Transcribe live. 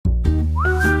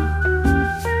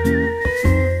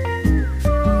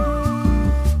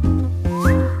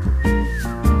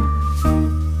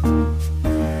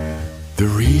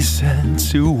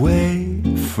to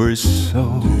wait for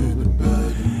so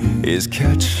is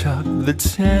catch up the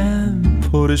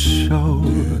tempo to show.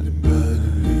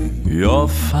 You'll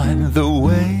find the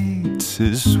weight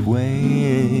is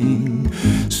swaying,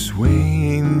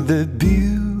 swaying the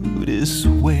beauty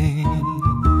swing,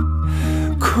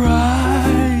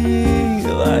 crying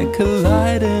like a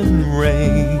light and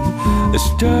rain, a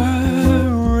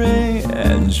stirring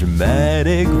and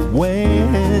dramatic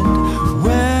wind,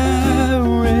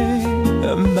 wearing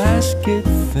a masked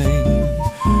thing,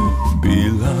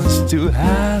 belongs to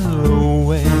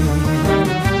Halloween.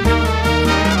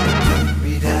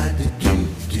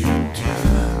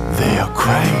 They are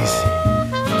crazy.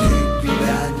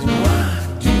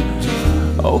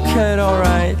 Okay,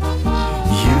 alright.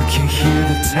 You can hear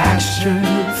the texture,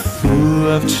 full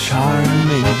of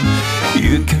charming.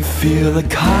 You can feel the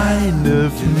kind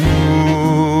of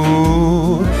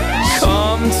mood.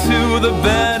 Come to the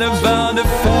bed about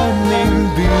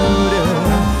defending beauty.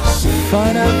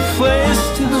 Find a place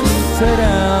to sit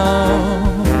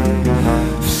down.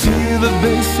 Feel the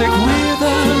basic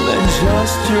rhythm and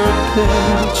just your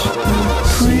pitch.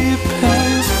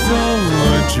 Prepare for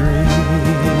a dream.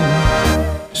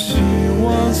 She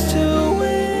wants to win.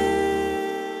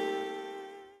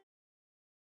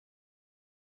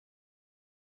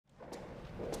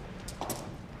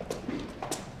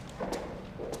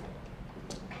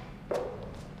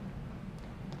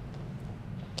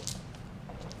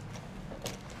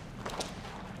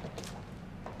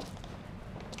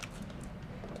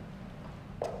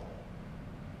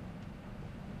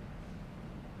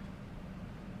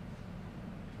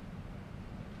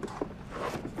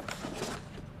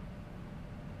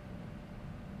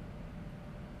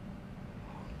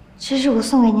 这是我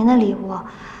送给您的礼物，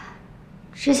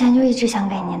之前就一直想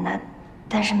给您的，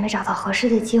但是没找到合适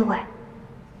的机会。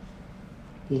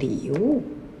礼物？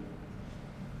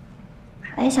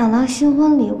本来想当新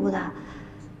婚礼物的，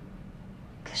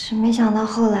可是没想到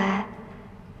后来……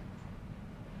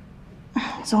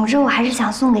总之，我还是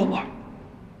想送给您。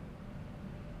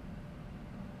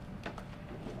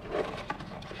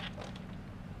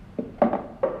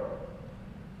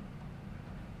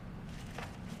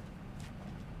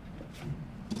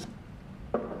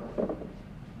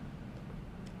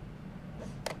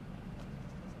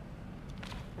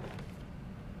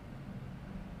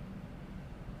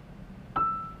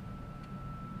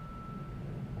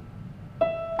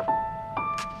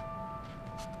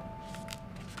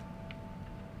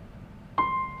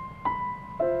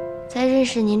 在认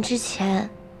识您之前，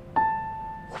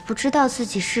我不知道自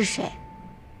己是谁，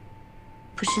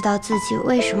不知道自己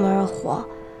为什么而活，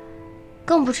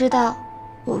更不知道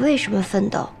我为什么奋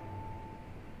斗。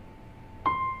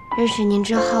认识您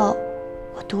之后，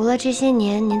我读了这些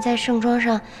年您在盛装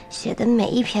上写的每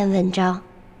一篇文章，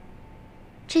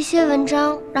这些文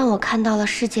章让我看到了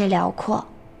世界辽阔，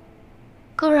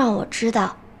更让我知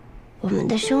道，我们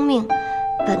的生命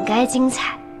本该精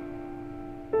彩。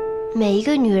 每一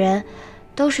个女人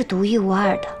都是独一无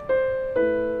二的，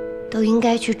都应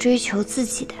该去追求自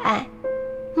己的爱、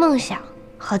梦想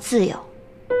和自由。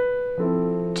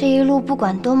这一路不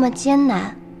管多么艰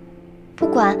难，不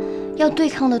管要对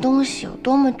抗的东西有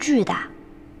多么巨大，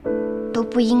都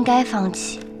不应该放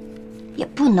弃，也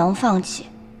不能放弃。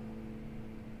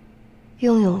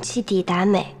用勇气抵达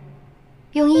美，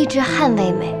用意志捍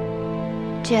卫美，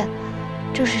这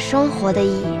正是生活的意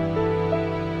义。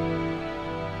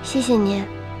 谢谢您，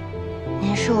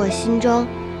您是我心中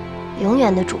永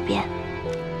远的主编。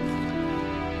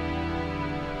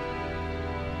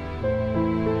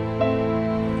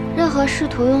任何试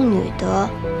图用女德、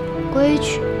规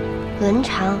矩、伦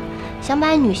常，想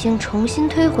把女性重新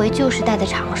推回旧时代的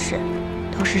尝试，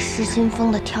都是失心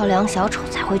疯的跳梁小丑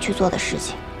才会去做的事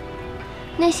情。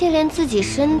那些连自己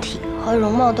身体和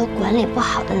容貌都管理不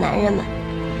好的男人们，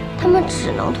他们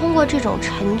只能通过这种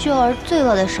陈旧而罪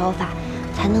恶的手法。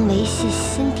 才能维系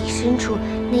心底深处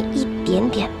那一点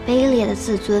点卑劣的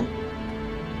自尊。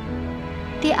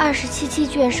第27期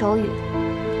卷手语：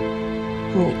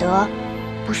女德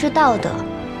不是道德，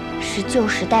是旧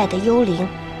时代的幽灵。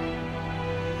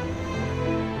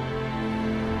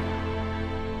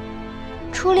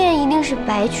初恋一定是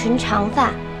白裙长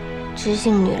发，知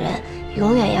性女人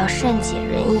永远要善解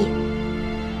人意，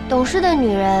懂事的女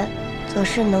人则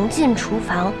是能进厨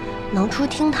房，能出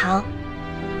厅堂。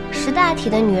 识大体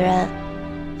的女人，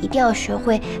一定要学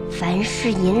会凡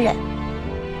事隐忍。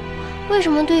为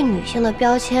什么对女性的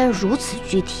标签如此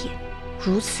具体，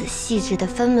如此细致的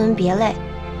分门别类？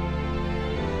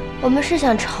我们是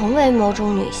想成为某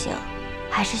种女性，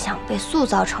还是想被塑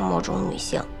造成某种女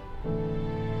性？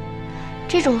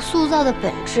这种塑造的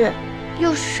本质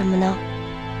又是什么呢？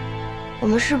我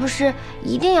们是不是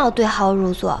一定要对号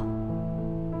入座？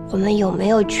我们有没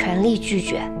有权利拒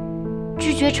绝？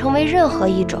拒绝成为任何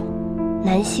一种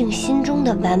男性心中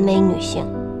的完美女性？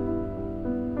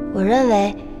我认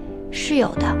为是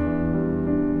有的。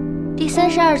第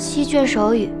32期卷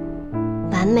首语，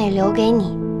完美留给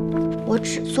你，我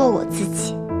只做我自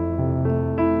己。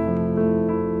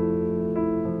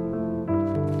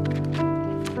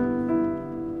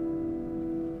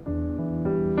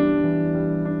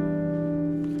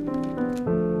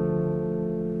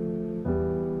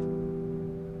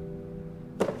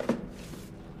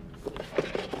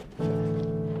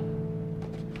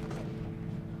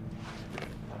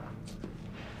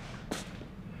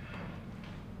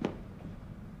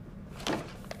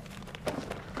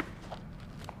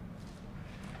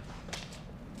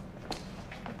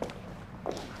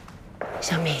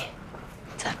小米，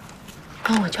走，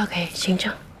帮我交给行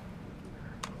政。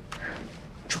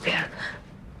主编，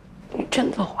你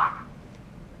真的话，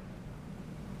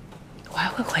我还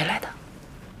会回来的。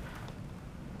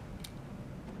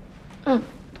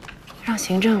让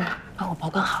行政帮我保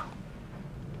管好。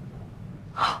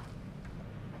好。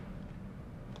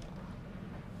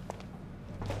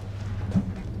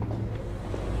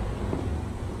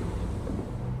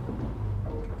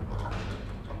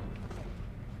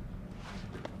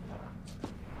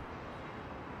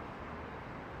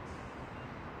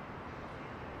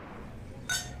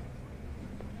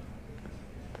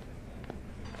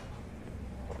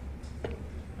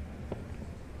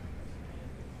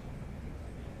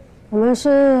我们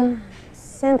是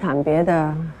先谈别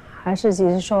的，还是继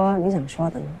续说你想说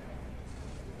的呢？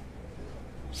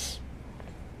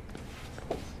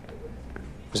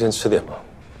不先吃点吗？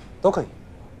都可以。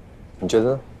你觉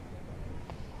得呢？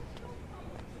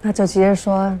那就直接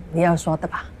说你要说的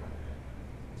吧。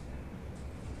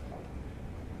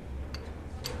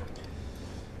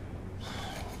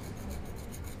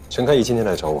陈开怡今天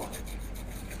来找我，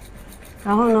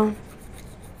然后呢？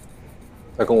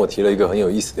他跟我提了一个很有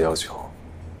意思的要求，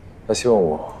他希望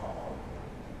我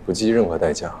不计任何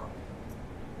代价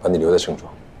把你留在盛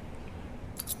庄。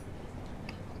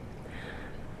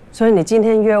所以你今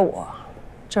天约我，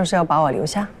就是要把我留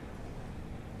下？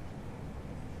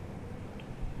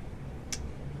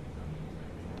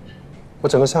我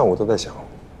整个下午都在想，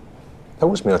他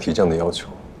为什么要提这样的要求？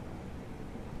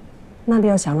那你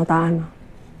有想到答案吗？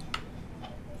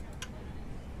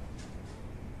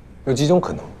有几种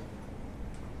可能。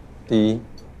第一，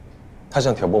他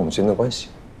想挑拨我们之间的关系，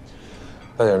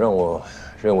他想让我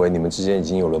认为你们之间已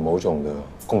经有了某种的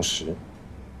共识，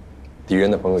敌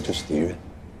人的朋友就是敌人，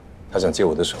他想借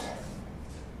我的手，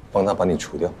帮他把你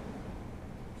除掉。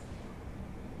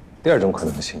第二种可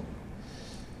能性，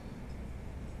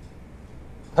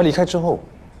他离开之后，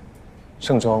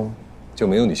盛庄就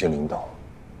没有女性领导，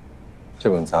这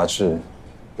本杂志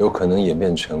有可能演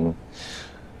变成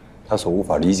他所无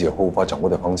法理解或无法掌握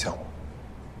的方向。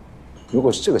如果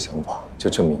是这个想法，就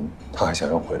证明他还想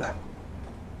要回来。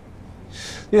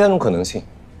第三种可能性，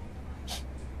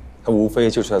他无非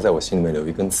就是要在我心里面留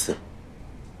一根刺，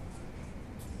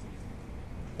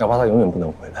哪怕他永远不能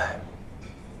回来，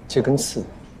这根刺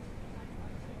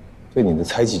对你的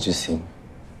猜忌之心，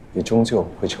也终究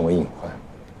会成为隐患。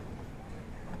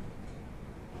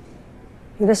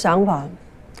你的想法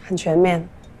很全面。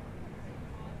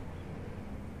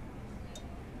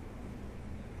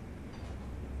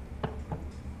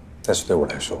但是对我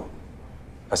来说，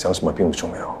他想什么并不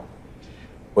重要，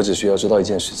我只需要知道一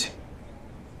件事情：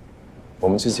我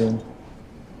们之间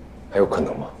还有可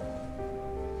能吗？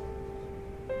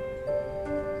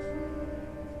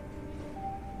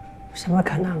什么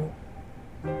可能？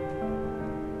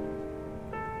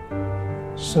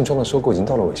盛庄的收购已经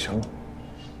到了尾声了，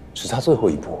只差最后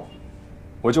一步，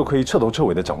我就可以彻头彻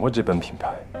尾地掌握这本品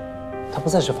牌。它不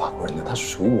再是法国人的，它是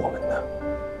属于我们的，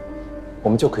我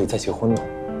们就可以再结婚了。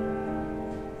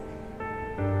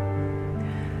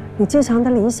你最长的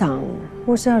理想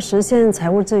不是要实现财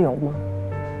务自由吗？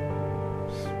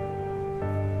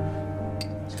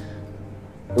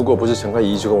如果不是陈开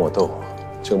怡一直跟我斗，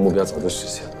这个目标早就实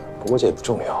现了。不过这也不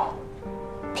重要，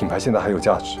品牌现在还有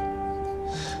价值，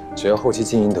只要后期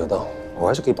经营得当，我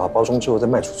还是可以把它包装之后再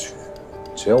卖出去。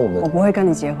只要我们……我不会跟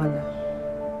你结婚的。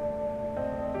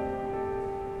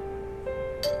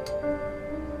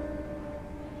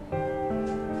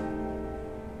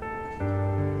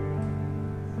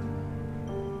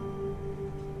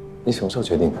你什么时候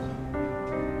决定的？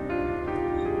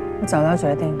我早就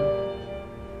决定了。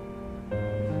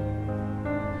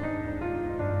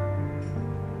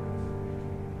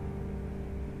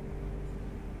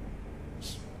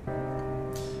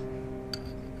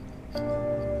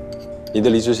你的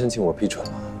离职申请我批准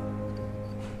了，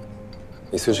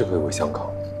你随时可以回香港。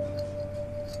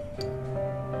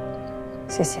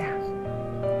谢谢啊。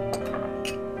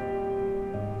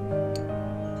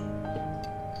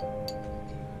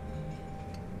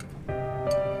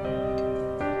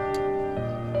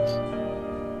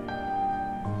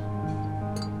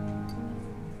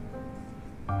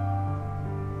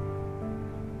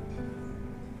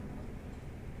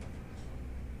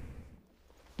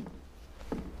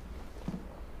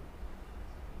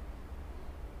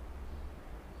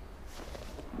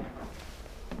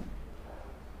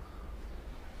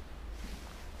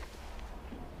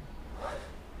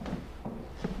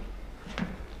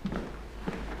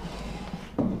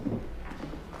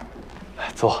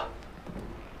坐。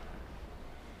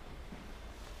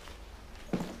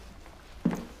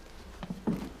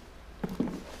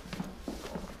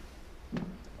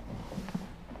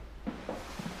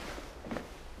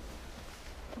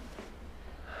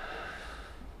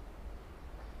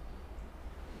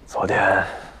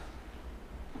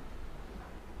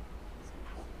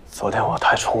昨天我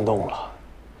太冲动了，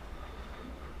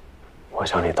我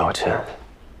向你道歉。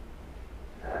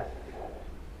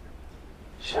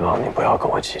 希望你不要跟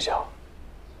我计较。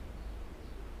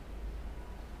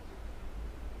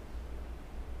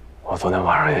我昨天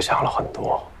晚上也想了很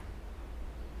多，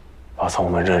把从我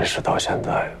们认识到现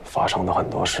在发生的很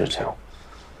多事情，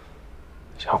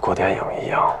像过电影一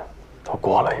样，都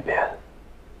过了一遍。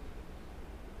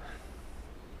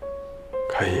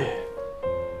凯伊，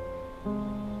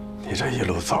你这一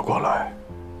路走过来，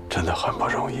真的很不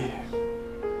容易。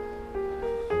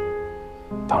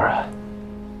当然。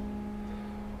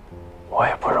 我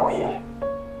也不容易，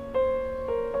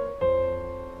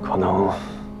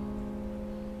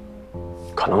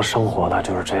可能生活它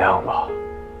就是这样吧，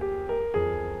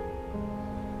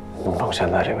弄成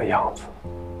现在这个样子，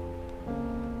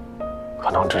可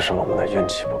能只是我们的运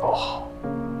气不够好。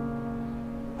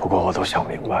不过我都想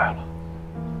明白了，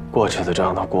过去的就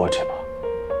让它过去吧，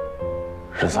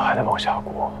日子还得往下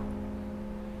过。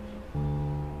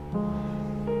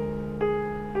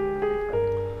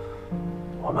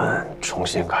 我们重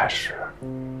新开始，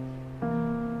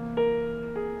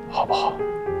好不好？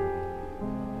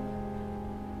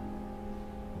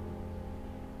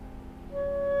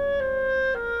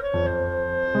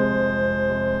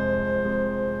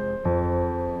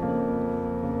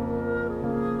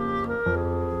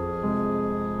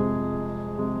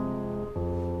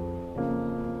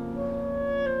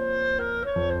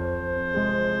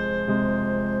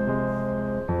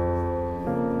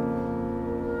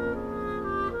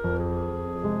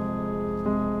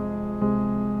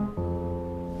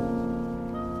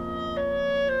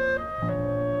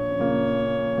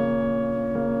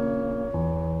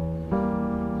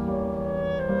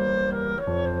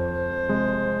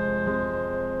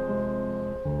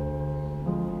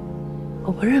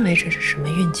我不认为这是什么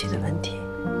运气的问题。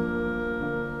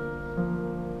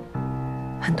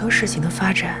很多事情的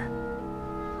发展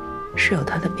是有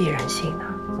它的必然性的。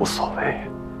无所谓，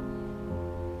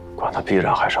管它必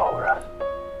然还是偶然，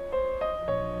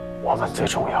我们最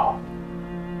重要，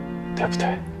对不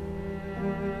对？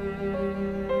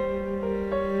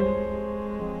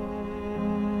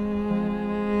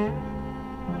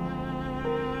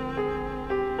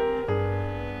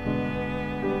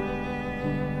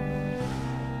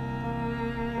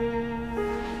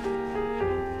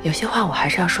 有些话我还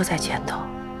是要说在前头。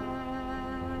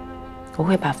我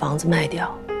会把房子卖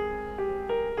掉，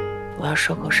我要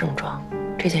收购盛装，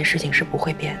这件事情是不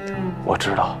会变的。我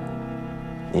知道，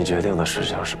你决定的事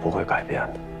情是不会改变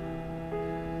的。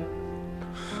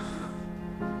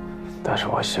但是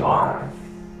我希望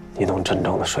你能真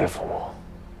正的说服我。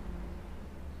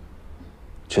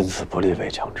君子不立围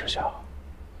墙之下。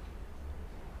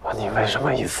你为什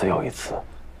么一次又一次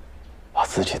把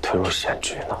自己推入险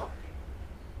局呢？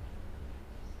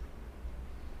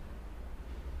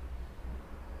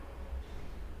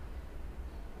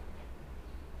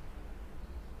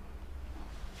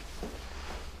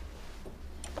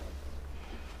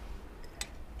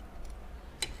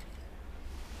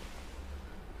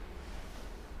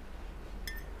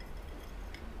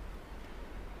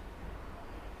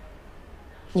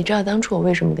 你知道当初我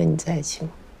为什么跟你在一起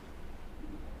吗？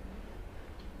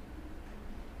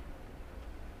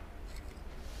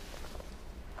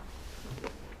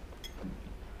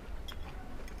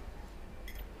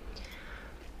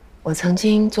我曾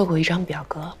经做过一张表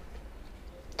格，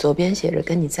左边写着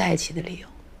跟你在一起的理由，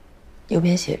右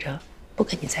边写着不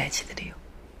跟你在一起的理由。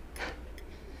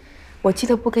我记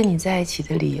得不跟你在一起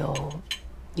的理由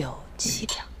有7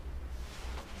条。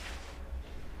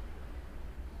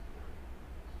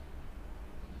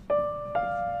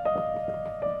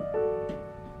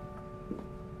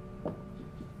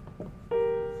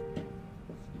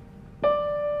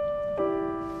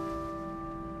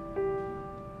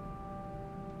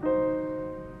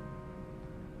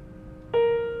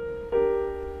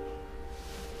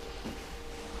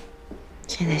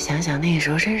在想想那个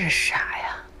时候真是傻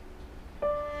呀，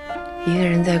一个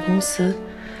人在公司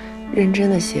认真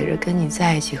的写着跟你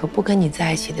在一起和不跟你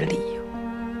在一起的理由。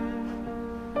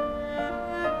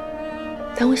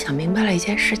但我想明白了一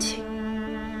件事情，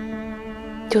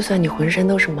就算你浑身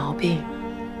都是毛病，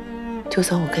就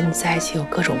算我跟你在一起有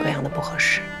各种各样的不合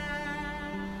适，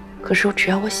可是只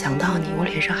要我想到你，我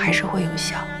脸上还是会有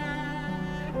笑，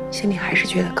心里还是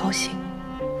觉得高兴，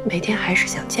每天还是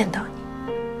想见到你。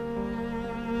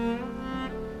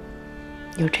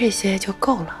有这些就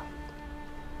够了，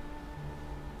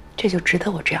这就值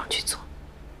得我这样去做。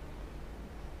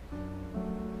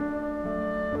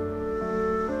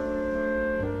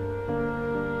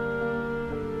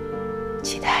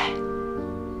期待，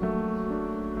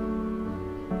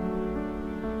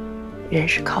人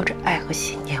是靠着爱和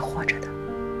信念活着的。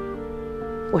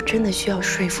我真的需要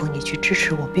说服你去支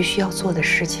持我必须要做的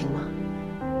事情吗？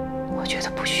我觉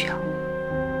得不需要。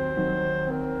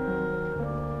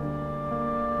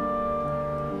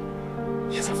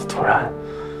你怎么突然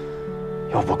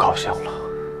又不高兴了？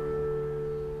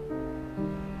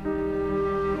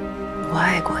我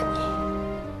爱过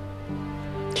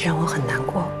你，这让我很难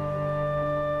过。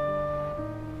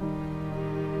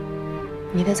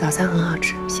你的早餐很好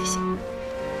吃，谢谢。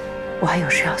我还有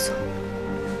事要做，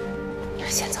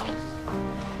先走了。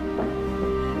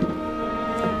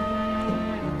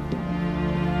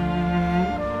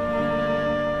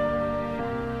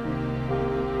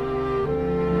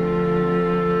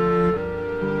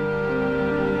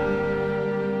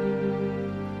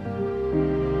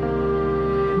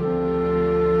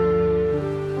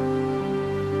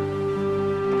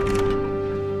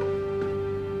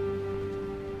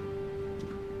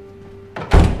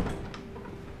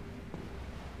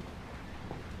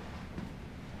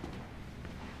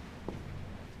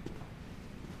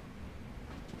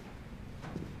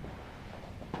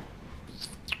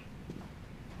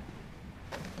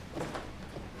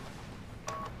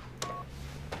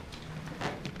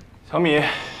小米，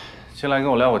进来跟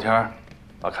我聊会天，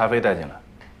把咖啡带进来。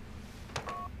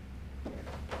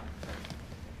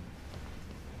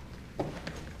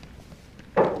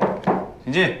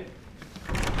请进。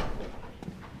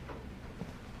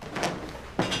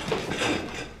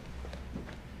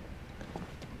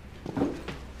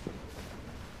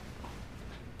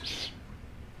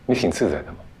你挺自在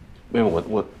的嘛。没有，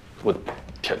我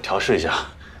调试一下。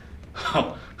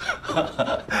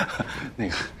那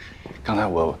个，刚才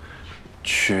我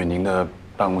去您的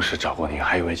办公室找过您，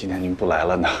还以为今天您不来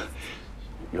了呢。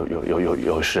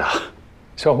有事啊？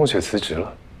肖红雪辞职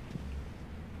了，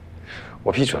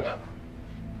我批准了。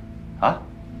啊？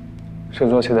盛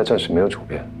装现在暂时没有主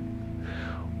编，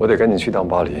我得赶紧去趟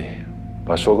巴黎，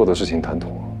把收购的事情谈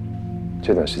妥。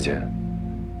这段时间，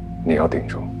你要顶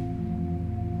住。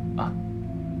啊？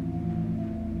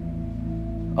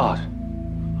啊，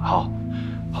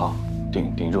好，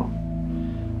顶住。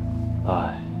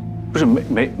哎，不是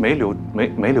没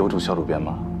留住肖主编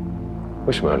吗？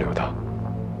为什么要留他？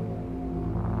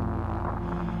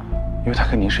因为他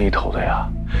跟您是一头的呀。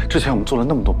之前我们做了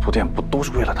那么多铺垫，不都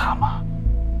是为了他吗？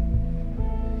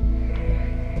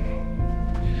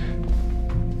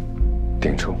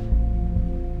顶住。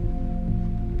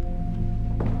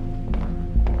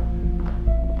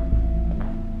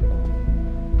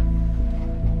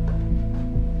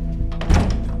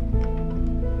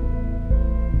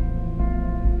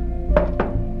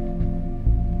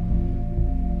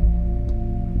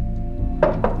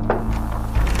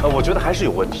我觉得还是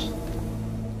有问题。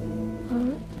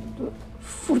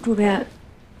副主编，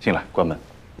进来，关门。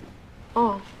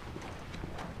哦。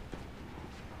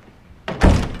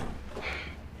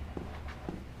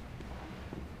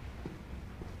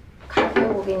咖啡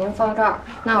我给您放这儿，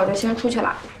那我就先出去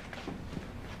了。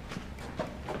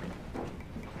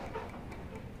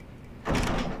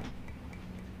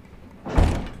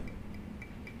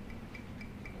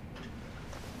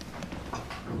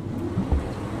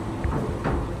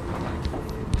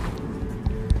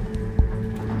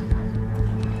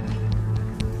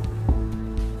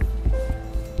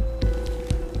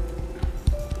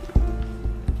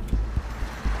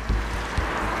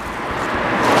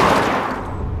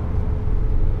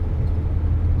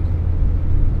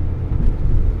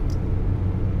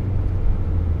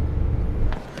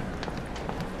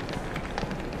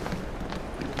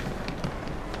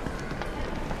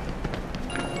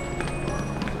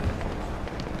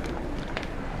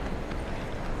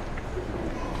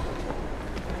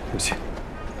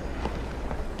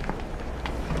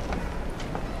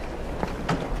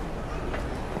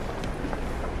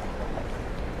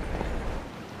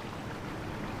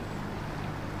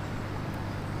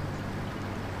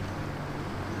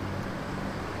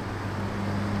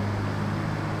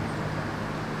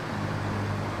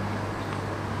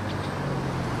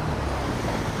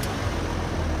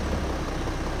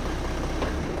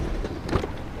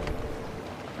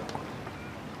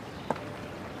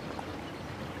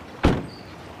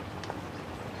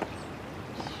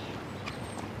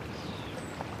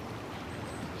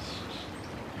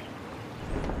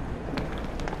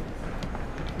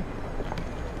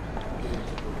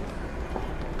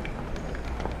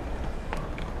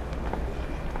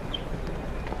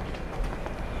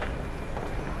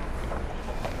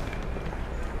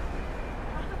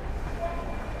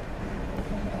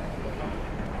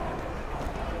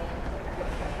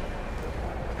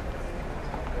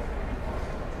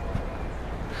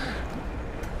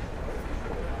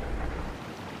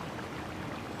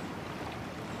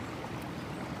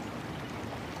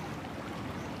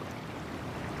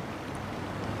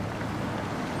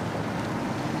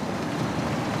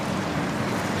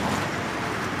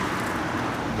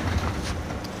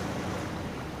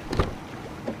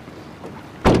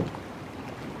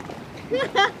耶！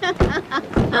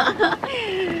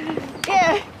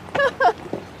哎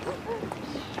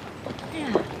呀，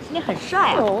你很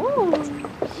帅啊！哦。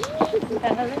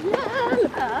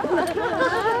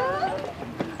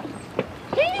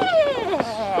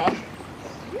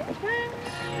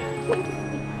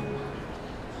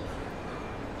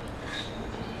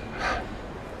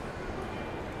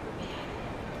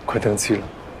快登机了。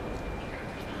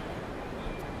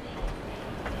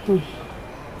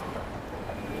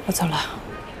我走了。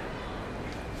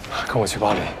跟我去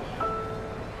巴黎。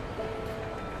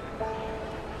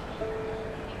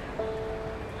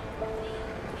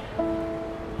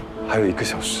还有1个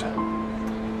小时，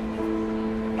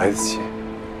来得及。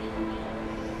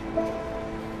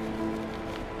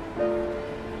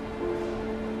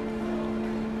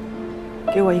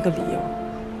给我一个理由。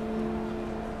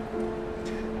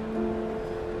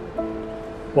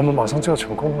我们马上就要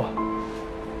成功了。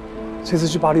这次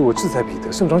去巴黎，我志在必得，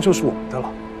盛装就是我们的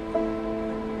了。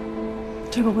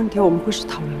这个问题我们不是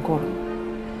讨论过了吗？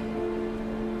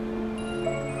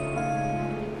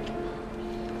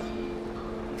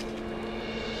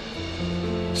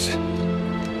是。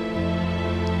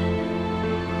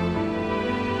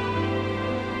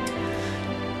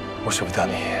我舍不得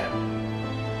你。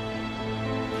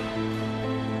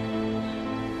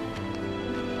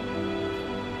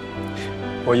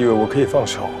我以为我可以放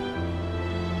手，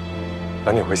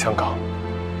让你回香港，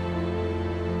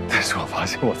但是我发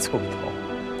现我做不到。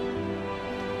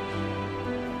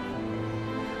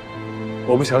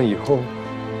我不想以后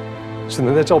只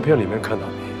能在照片里面看到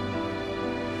你，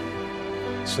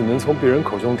只能从别人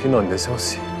口中听到你的消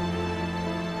息。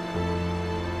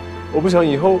我不想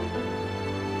以后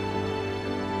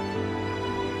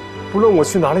不论我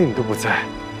去哪里，你都不在，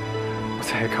我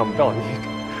再也看不到你，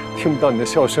听不到你的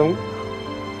笑声。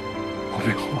我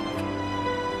没有办法。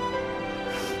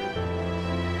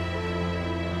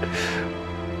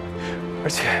而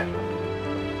且，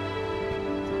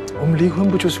我们离婚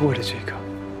不就是为了这个？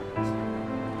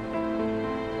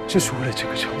就是为了这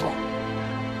个成功。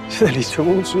现在离成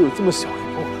功只有这么小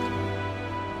一步了。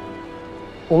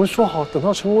我们说好，等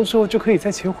到成功之后就可以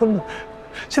再结婚了，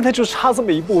现在就差这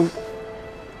么一步。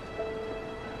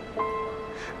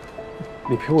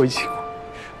你陪我一起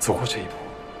走过这一步。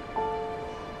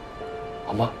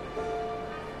好吗？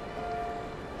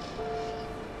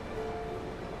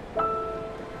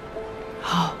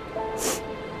好，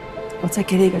我再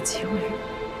给你一个机会。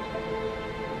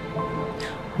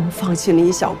我们放弃你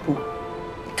一小步，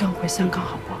你跟我回香港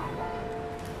好不好？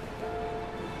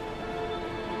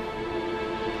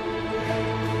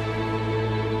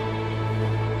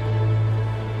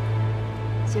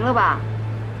行了吧？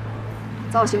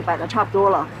造型摆的差不多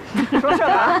了，说事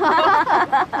吧。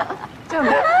这么，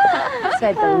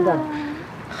再等等，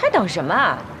还等什么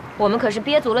啊？我们可是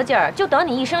憋足了劲儿，就等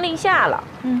你一声令下了。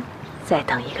再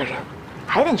等一个人，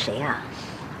还等谁呀？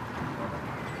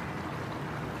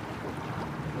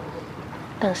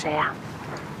等谁呀？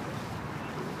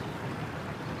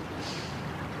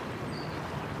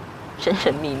神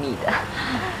神秘秘的。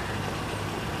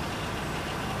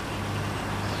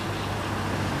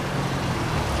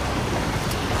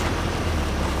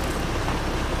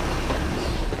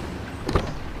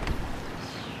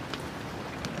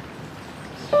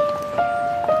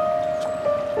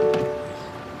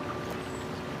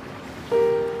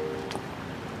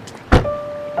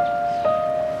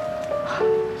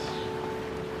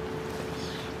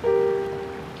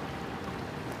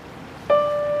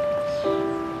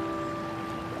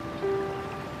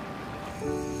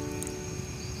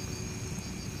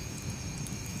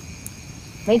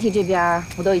媒体这边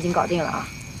我都已经搞定了啊，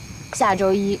下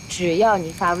周一只要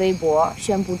你发微博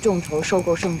宣布众筹收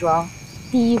购盛装，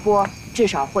第一波至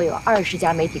少会有20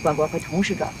家媒体官博会同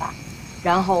时转发，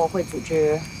然后我会组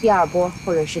织第2波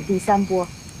或者是第3波，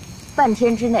半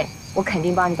天之内我肯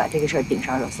定帮你把这个事儿顶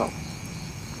上热搜。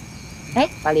哎，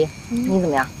宝莉，你怎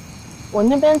么样？我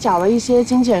那边找了一些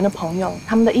经纪人的朋友，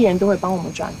他们的艺人都会帮我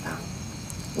们转发。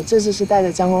我这次是带着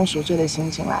将功赎罪的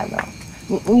心情来的，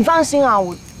你放心啊，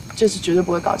我这次绝对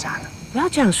不会搞砸的。不要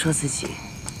这样说自己，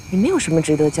你没有什么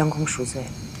值得将功赎罪的。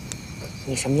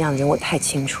你什么样的人我太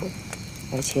清楚，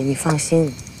而且你放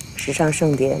心，时尚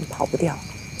盛典跑不掉，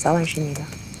早晚是你的。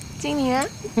经理人，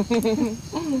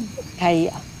开一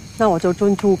啊，那我就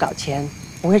专注搞钱，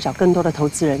我会找更多的投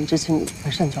资人支持你和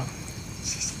盛装。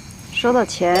谢谢。说到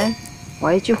钱，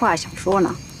我有一句话想说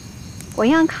呢，我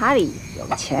银行卡里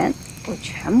有钱，我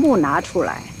全部拿出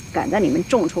来，赶在你们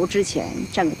众筹之前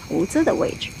占个投资的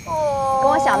位置。哦，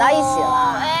跟我想到一起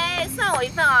了。哎，算我一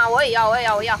份啊！我也要。哎，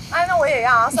那我也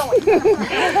要啊，算我一份。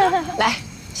来，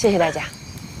谢谢大家，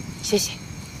谢谢。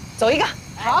走一个。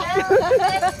好，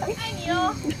爱你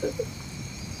哦。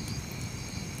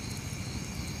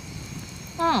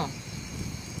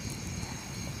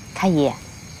开姨，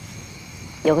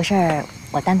有个事儿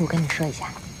我单独跟你说一下。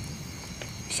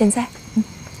现在？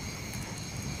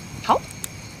好。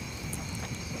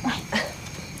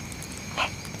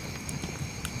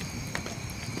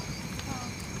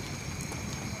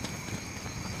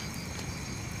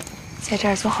在这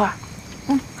儿坐会儿。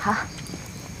好。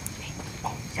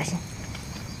小心。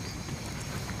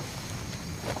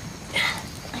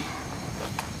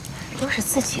都是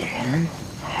自己人，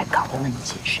还搞得那么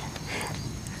谨慎。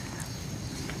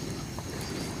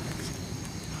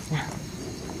那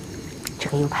这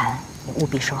个 U 盘你务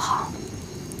必收好，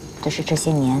这是这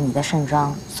些年你在盛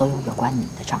庄所有有关你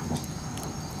的账目。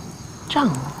账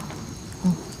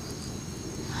目？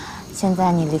现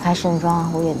在你离开盛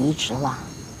庄，我也离职了，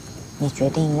你决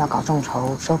定要搞众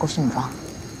筹收购盛庄，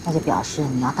那就表示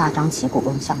你要大张旗鼓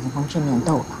跟向前锋正面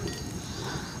斗了。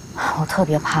我特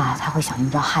别怕他会想用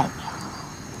招害你，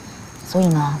所以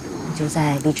呢，你就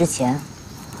在离职前，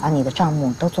把你的账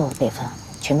目都做个备份，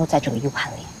全都在这个 U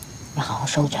盘里，你好好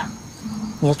收着。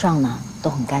你的账呢都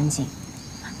很干净，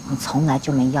你从来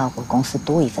就没要过公司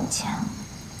多一分钱，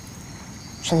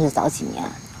甚至早几年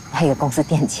还给公司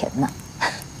垫钱呢。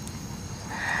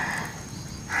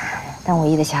但唯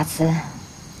一的瑕疵，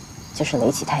就是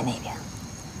雷启泰那边，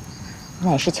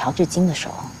那也是乔治金的手。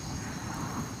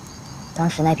当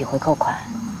时那笔回扣款，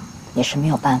也是没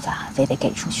有办法，非得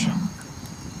给出去。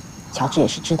乔治也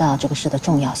是知道这个事的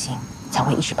重要性，才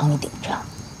会一直帮你顶着。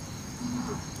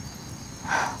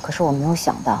可是我没有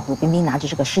想到，鲁冰冰拿着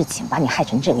这个事情把你害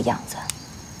成这个样子。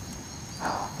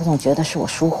我总觉得是我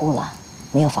疏忽了，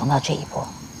没有防到这一步。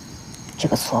这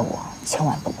个错误千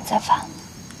万不能再犯。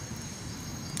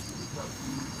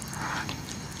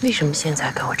为什么现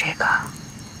在给我这个？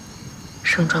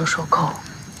盛庄收购，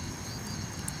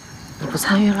你不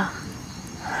参与了？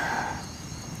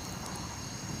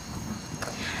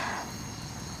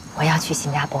我要去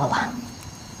新加坡了。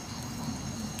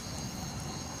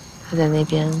他在那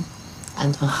边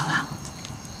安顿好了？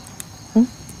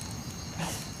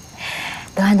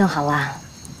都安顿好了，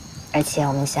而且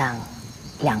我们想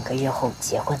2个月后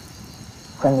结婚，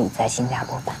婚礼在新加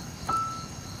坡办。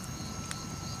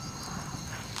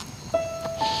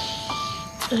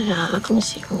哎呀，恭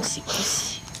喜恭喜恭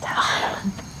喜！太好了，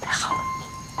太好了！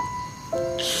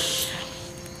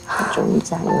我终于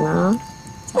嫁人了，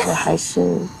嫁的还是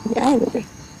你爱的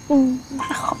人。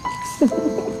太好了。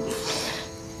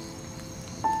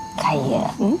开爷，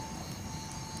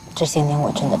这些年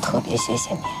我真的特别谢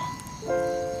谢你，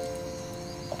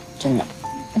真的。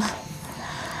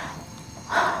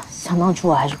想当初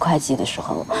我还是会计的时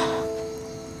候，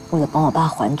为了帮我爸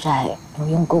还债，我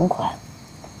用公款。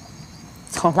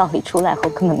从牢里出来后，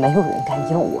根本没有人敢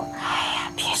用我。哎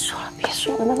呀，别说了，别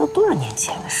说了，那都多少年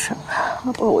前的事了。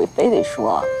不是，我非得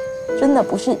说，真的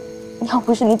不是，要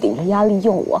不是你顶着压力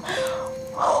用我，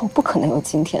我不可能有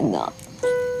今天的。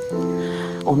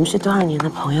我们是多少年的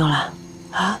朋友了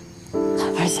啊？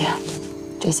而且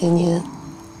这些年，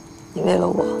你为了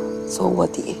我做卧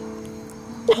底，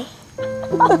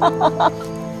我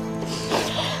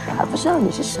还不知道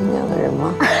你是什么样的人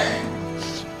吗？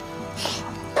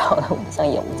搞得我像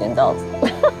演无间道子。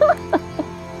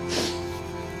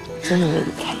真的为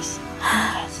你开心，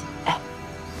开心。哎，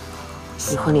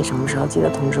你婚礼什么时候记得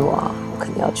通知我啊？我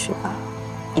肯定要去啊。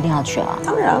一定要去啊！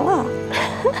当然了。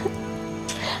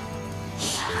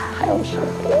还有什么？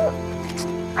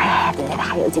哎，对，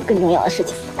还有一件更重要的事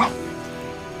情。来，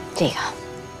这个，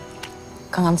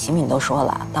刚刚齐敏都说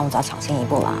了，但我早抢先一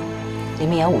步了，里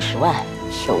面有50万，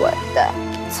是我的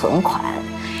存款。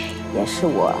也是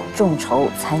我众筹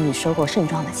参与收购盛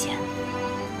庄的钱。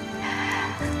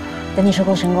等你收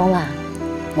购成功了，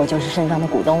我就是盛庄的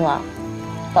股东了，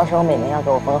到时候每年要给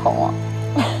我分红哦。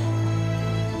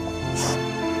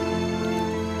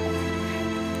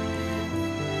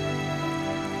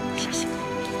谢谢。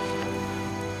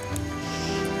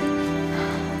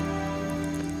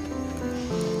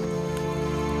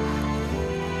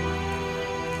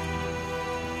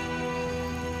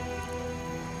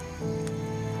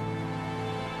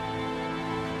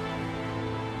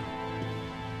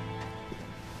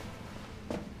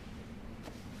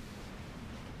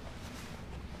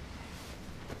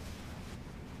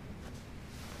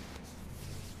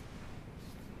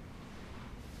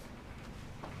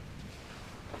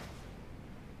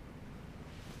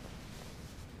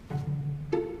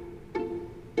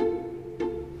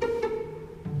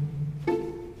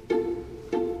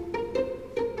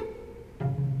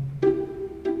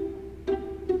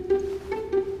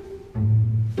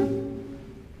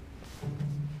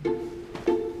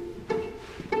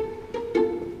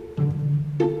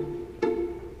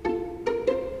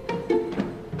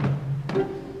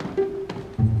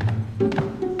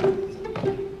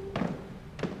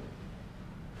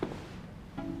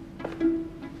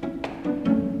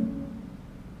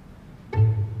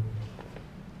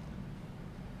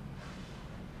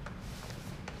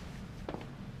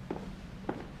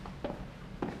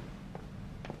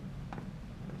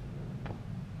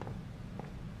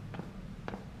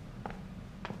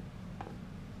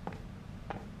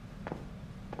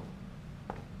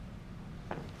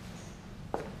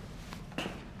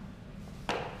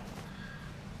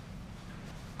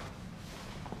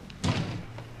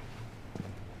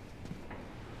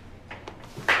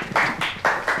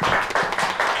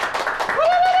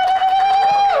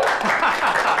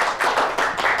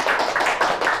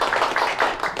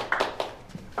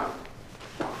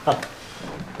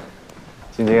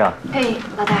晶晶啊，哎，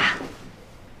老大，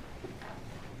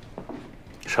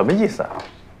什么意思啊？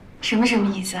什么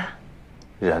意思啊？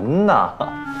人呢？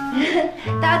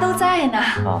大家都在呢。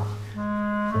啊，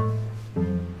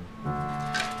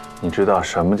你知道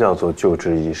什么叫做就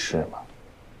职仪式吗？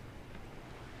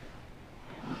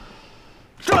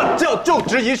这叫就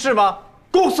职仪式吗？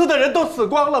公司的人都死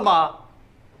光了吗？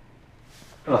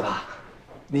老大，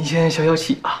您先消消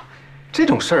气啊。这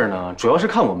种事儿呢，主要是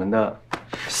看我们的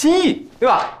心意，对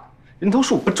吧？人头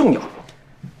数不重要，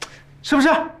是不是？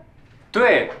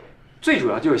对，最主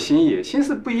要就是心意，心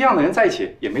思不一样的人在一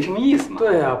起也没什么意思嘛。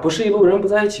对呀，不是一路人不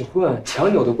在一起混，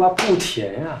强扭的瓜不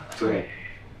甜呀。对，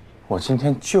我今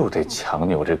天就得强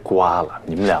扭这瓜了。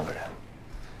你们两个人，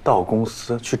到公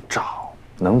司去找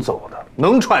能走的、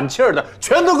能喘气儿的，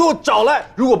全都给我找来。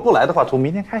如果不来的话，从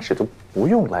明天开始就不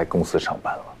用来公司上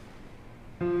班了。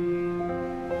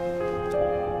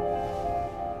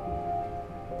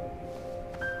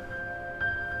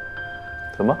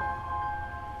怎么？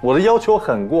我的要求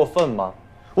很过分吗？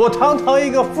我堂堂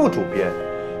一个副主编，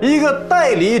一个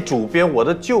代理主编，我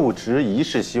的就职仪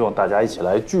式希望大家一起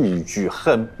来聚一聚，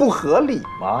很不合理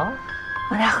吗？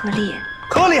老大合理，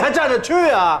合理还站着去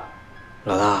啊！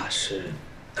老大是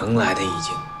能来的已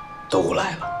经都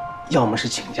来了，要么是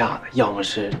请假的，要么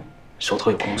是手头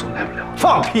有工作来不了。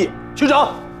放屁！去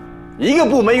找，一个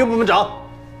部门一个部门找。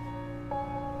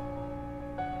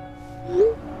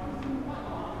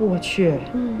我去，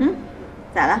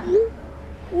咋了？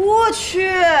我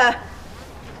去！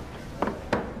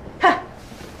哼，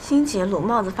星姐鲁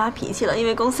帽子发脾气了，因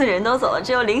为公司人都走了，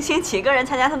只有林星奇个人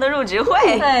参加她的入职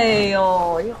会。哎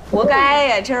呦，你活该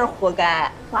呀，真是活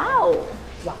该！哇哦，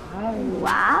哇哦，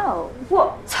哇哦！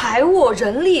不，财务、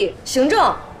人力、行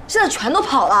政现在全都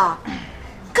跑了，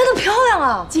干得漂亮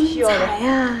啊！精彩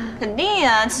呀！肯定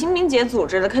呀，清明节组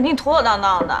织的，肯定妥妥当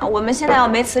当的。我们现在要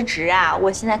没辞职啊，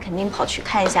我现在肯定跑去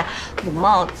看一下鲁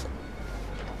帽子。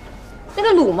那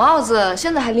个鲁帽子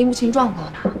现在还拎不清状况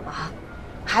呢啊，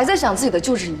还在想自己的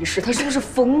就职仪式，他是不是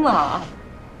疯了？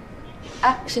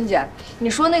哎，欣姐，你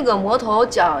说那个魔头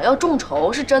奖要众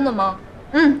筹是真的吗？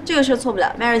这个事错不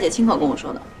了，麦尔姐亲口跟我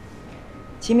说的。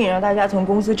秦敏让大家从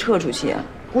公司撤出去，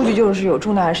估计就是有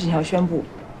重大的事情要宣布。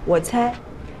我猜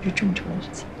是众筹的事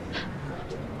情。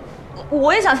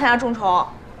我也想参加众筹。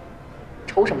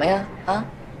筹什么呀？啊？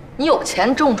你有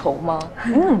钱众筹吗？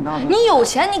你有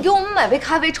钱，你给我们买杯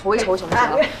咖啡筹一筹行不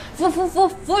行？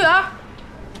服务员。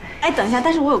哎，等一下，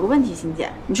但是我有个问题，欣姐，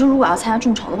你说如果要参加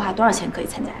众筹的话，多少钱可以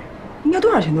参加？应该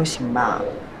多少钱都行吧？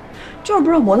就是不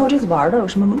知道魔头这次玩的有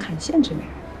什么门槛限制没？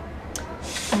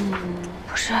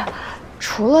不是，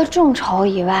除了众筹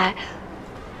以外，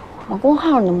我们公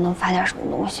号能不能发点什么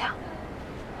东西啊？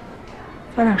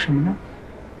发点什么呢？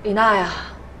李娜呀，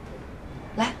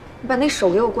来，你把那手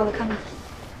给我过来看看。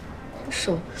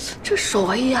这手，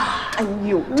哎呀，哎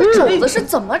呦，这肘子是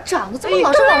怎么长的？怎么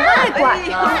老是往外拐呢？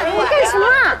你干什么？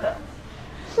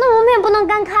那我们也不能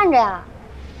干看着呀。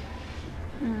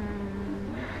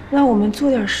那我们做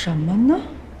点什么呢？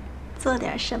做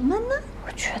点什么呢？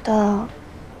我觉得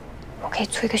我可以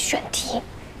做一个选题。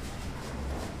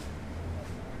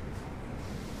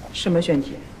什么选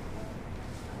题？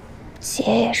姐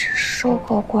也是收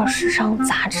购过时尚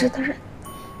杂志的人，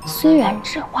虽然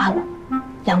只花了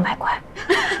200块。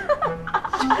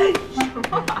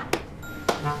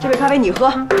这杯咖啡你喝，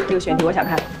这个选题我想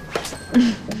看。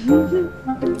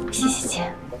谢谢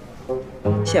姐。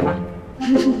写吧。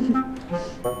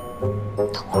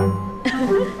等会儿。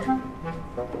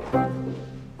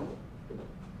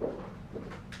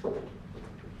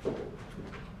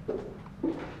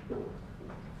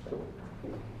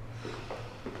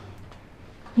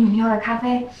你要的咖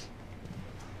啡。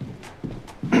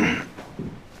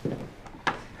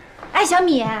哎，小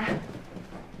米，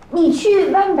你去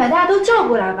外面把大家都叫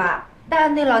过来吧。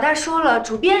那老大说了，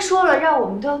主编说了，让我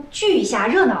们都聚一下，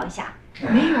热闹一下。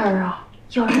没人啊？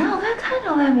有人，我刚看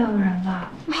着外面有人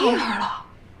了。没人了？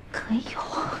可以有，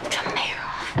真没人。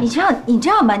你这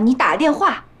样吧，你打个电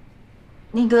话，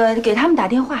那个给他们打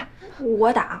电话，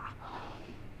我打。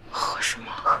合适吗？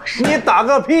合适。你打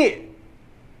个屁！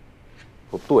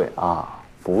不对啊，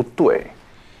不对，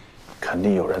肯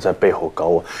定有人在背后搞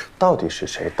我。到底是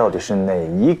谁？到底是哪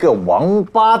一个王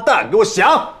八蛋？给我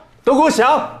想，都给我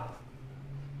想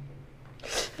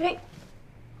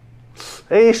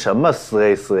！A 什么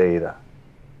4A的？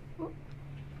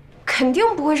肯定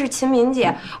不会是秦敏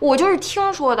姐，我就是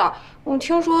听说的。我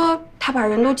听说她把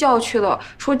人都叫去了，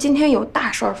说今天有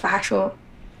大事儿发生。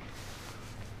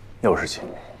又是秦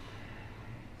敏，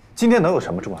今天能有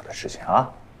什么重要的事情啊？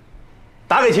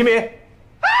打给秦敏。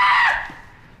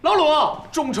老鲁，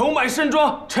众筹买盛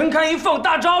装，陈开一放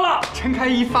大招了！陈开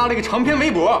一发了个长篇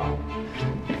微博。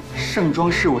盛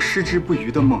装是我矢志不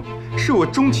渝的梦，是我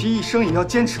终其一生也要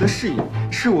坚持的事业，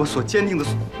是我所坚定的，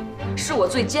是我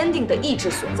最坚定的意志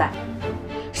所在。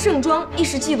盛装亦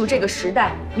是记录这个时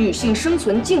代女性生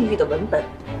存境遇的文本，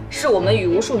是我们与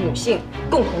无数女性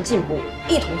共同进步、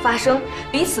一同发声、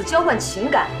彼此交换情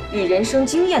感与人生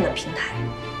经验的平台。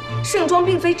盛装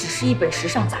并非只是一本时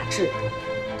尚杂志，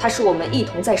它是我们一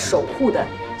同在守护的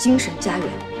精神家园。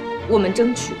我们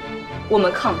争取，我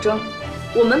们抗争，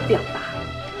我们表达，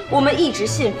我们一直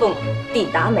信奉抵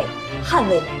达美、捍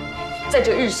卫美。在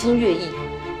这日新月异、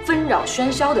纷扰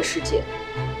喧嚣的世界，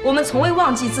我们从未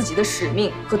忘记自己的使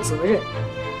命和责任。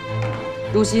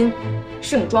如今，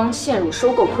盛装陷入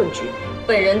收购困局，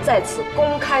本人在此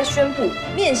公开宣布，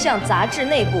面向杂志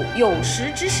内部有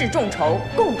识之士众筹，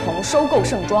共同收购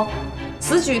盛装。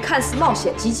此举看似冒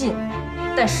险激进，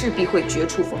但势必会绝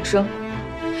处逢生，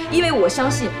因为我相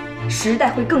信时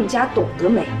代会更加懂得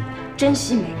美，珍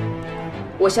惜美。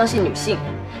我相信女性，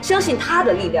相信她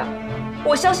的力量，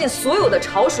我相信所有的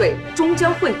潮水终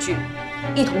将汇聚，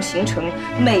一同形成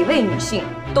每位女性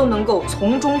都能够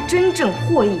从中真正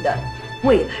获益的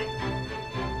未来。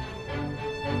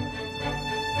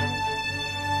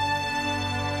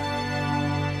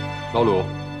老鲁，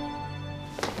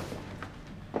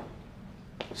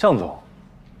向总，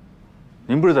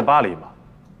您不是在巴黎吗？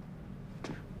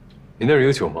你那儿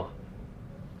有酒吗？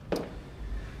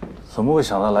怎么会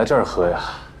想到来这儿喝呀？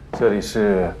这里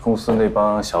是公司那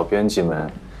帮小编辑们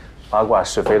八卦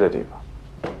是非的地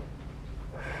方。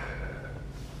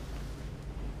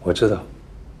我知道。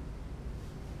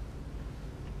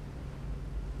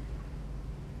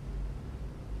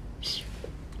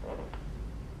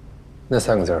那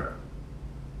3个字儿，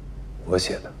我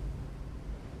写的。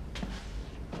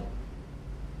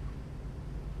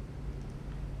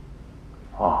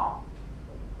哦，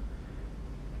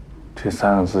这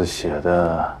3个字写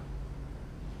的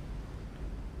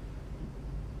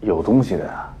有东西的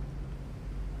呀。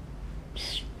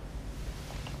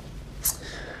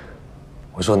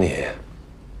我说你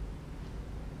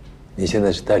现在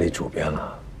是代理主编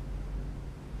了，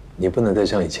你不能再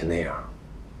像以前那样。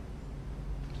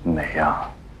哪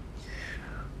样？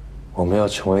我们要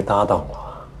成为搭档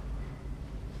了，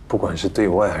不管是对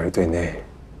外还是对内，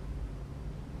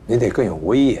你得更有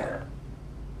威严。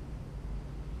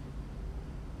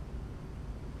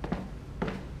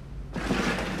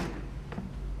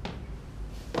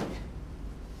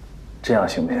这样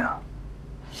行不行？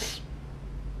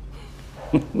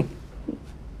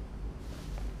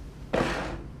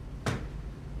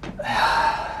哎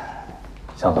呀，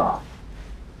向总，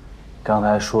刚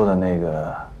才说的那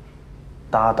个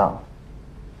搭档，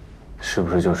是不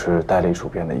是就是代理主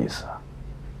编的意思啊？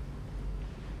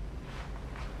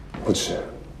不止，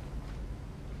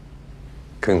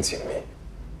更紧密。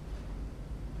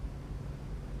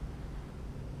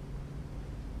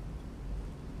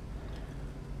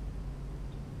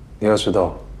你要知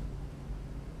道，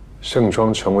盛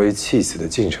装成为弃子的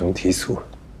进程提速了。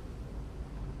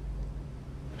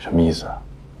什么意思啊？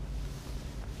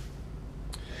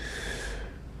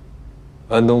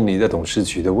安东尼在董事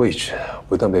局的位置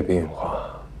不断被边缘化，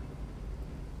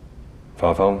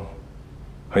法方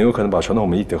很有可能把传统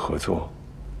媒体的合作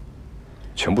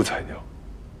全部裁掉。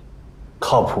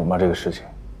靠谱吗？这个事情？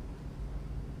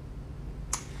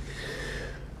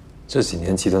这几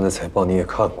年集团的财报你也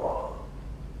看过，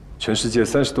全世界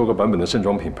30多个版本的盛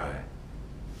装品牌，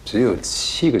只有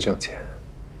7个挣钱，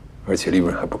而且利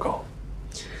润还不高，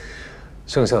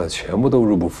剩下的全部都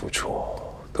入不敷出，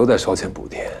都在烧钱补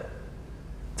贴。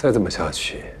再这么下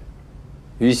去，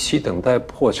与其等待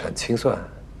破产清算，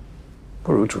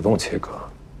不如主动切割。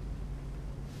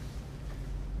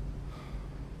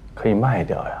可以卖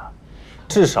掉呀，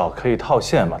至少可以套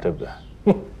现嘛，对不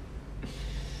对？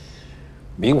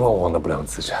明晃晃的不良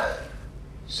资产，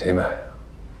谁买啊？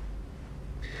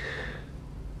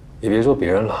也别说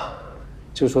别人了，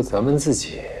就说咱们自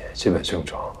己这本盛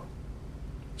装，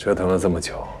折腾了这么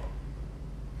久，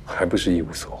还不是一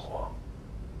无所获？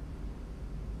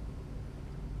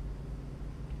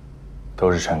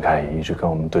都是陈开一直跟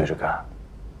我们对着干。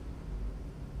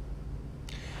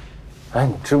哎，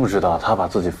你知不知道他把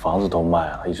自己房子都卖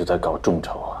了，一直在搞众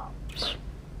筹啊？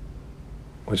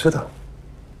我知道，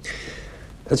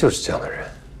他就是这样的人。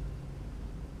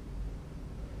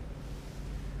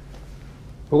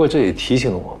不过这也提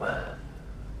醒了我们，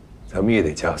咱们也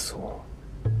得加速。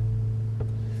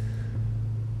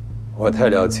我太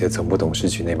了解总部董事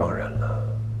局那帮人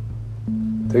了，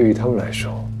对于他们来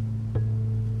说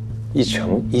，1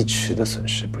城1池的损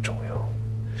失不重要，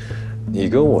你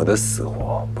跟我的死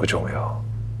活不重要，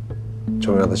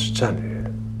重要的是战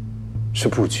略，是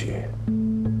布局。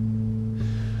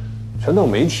传统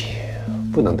媒体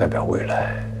不能代表未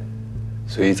来，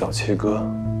所以早切割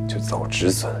就早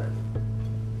止损。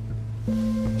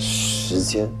时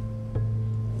间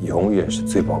永远是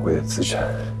最宝贵的资产，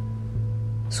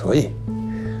所以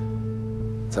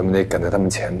咱们得赶在他们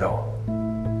前头，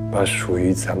把属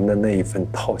于咱们的那一份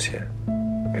套现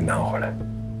给拿回来。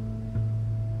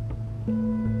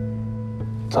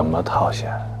怎么套现？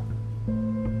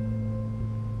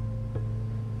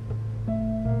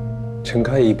陈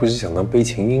开怡不是想当悲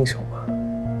情英雄吗？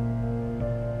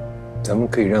咱们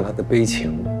可以让他的悲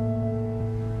情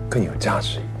更有价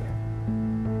值一点。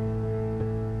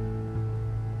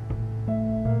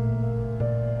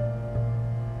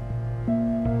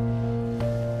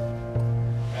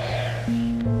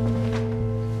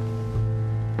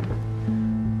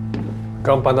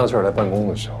刚搬到这儿来办公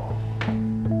的时候，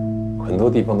很多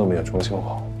地方都没有装修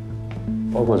好，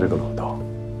包括这个楼道。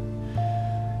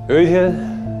有一天，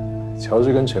乔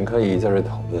治跟陈开怡在这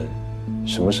讨论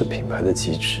什么是品牌的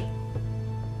极致，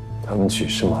他们举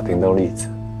圣马丁当例子。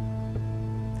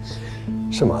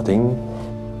圣马丁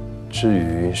至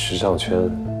于时尚圈，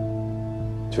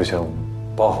就像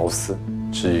包豪斯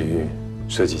至于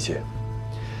设计界，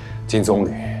金棕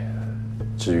榈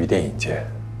至于电影界，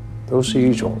都是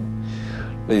一种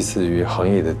类似于行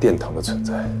业的殿堂的存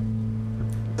在。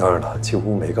当然了，几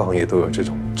乎每个行业都有这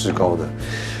种至高的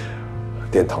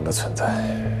殿堂的存在。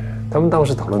他们当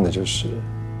时讨论的就是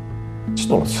这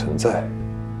种存在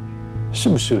是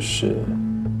不是就是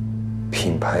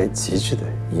品牌极致的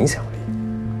影响力，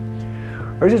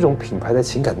而这种品牌的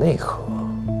情感内核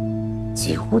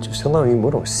几乎就相当于某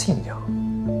种信仰。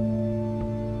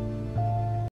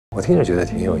我听着觉得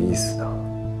挺有意思的，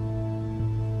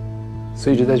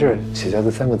所以就在这儿写下这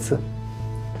3个字。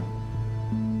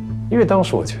因为当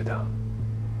时我觉得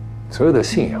所有的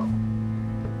信仰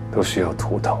都需要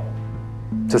图腾，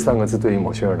这3个字对于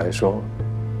某些人来说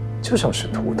就像是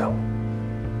图腾，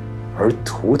而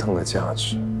图腾的价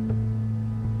值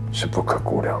是不可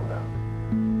估量的。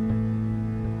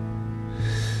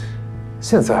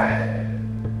现在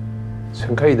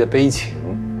陈开怡的悲情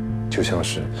就像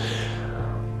是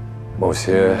某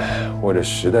些为了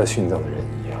时代殉葬的人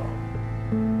一样，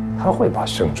他会把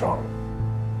盛装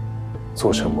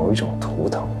做成某一种图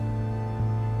腾，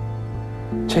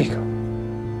这个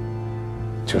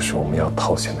就是我们要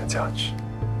套现的价值。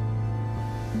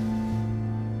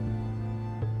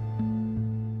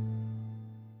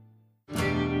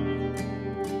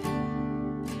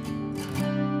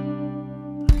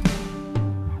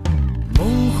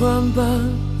梦幻般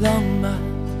浪漫，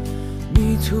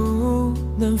迷途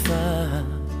能返，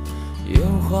烟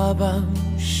花般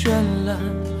绚烂，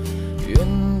原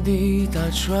地打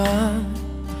转。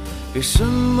被什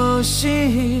么吸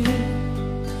引？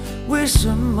为什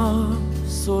么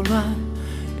所乱？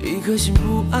一颗心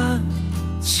不安，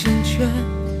缱绻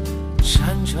辗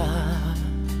转。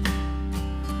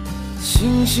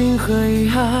星星和遗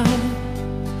憾，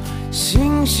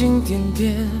星星点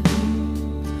点，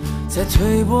在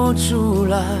推波助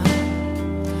澜，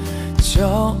骄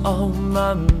傲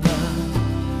慢慢，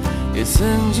也曾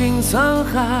经沧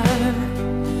海，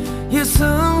也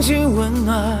曾经温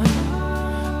暖，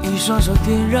一双手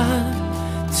点燃，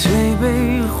推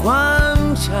杯换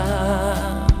盏。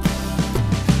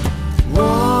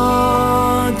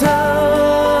我的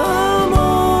梦，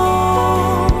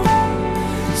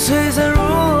璀璨如朗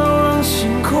朗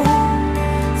星空，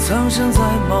藏身在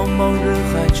茫茫人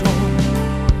海中，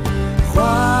怀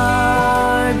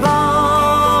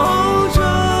抱着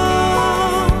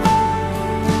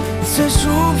最初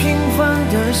平凡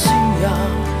的信仰，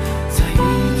在一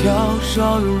条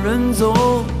少有人走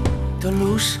的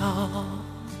路上。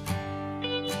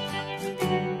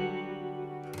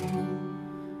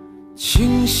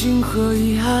星星和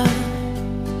遗憾，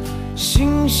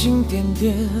星星点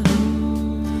点，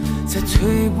在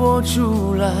推波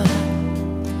助澜，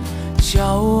骄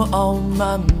傲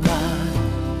慢慢，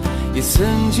也曾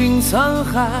经沧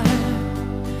海，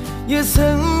也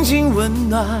曾经温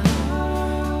暖，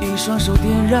一双手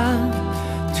点燃，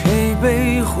推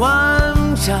杯换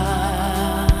盏。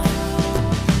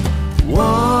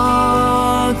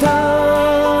我的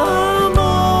梦，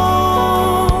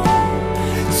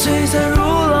璀璨如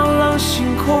朗朗星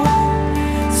空，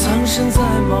藏身在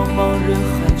茫茫人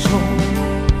海中，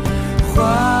怀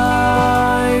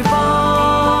抱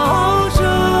着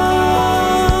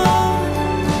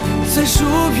最初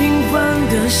平凡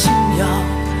的信仰，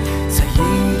在一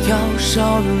条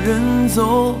少有人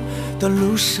走的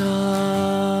路上。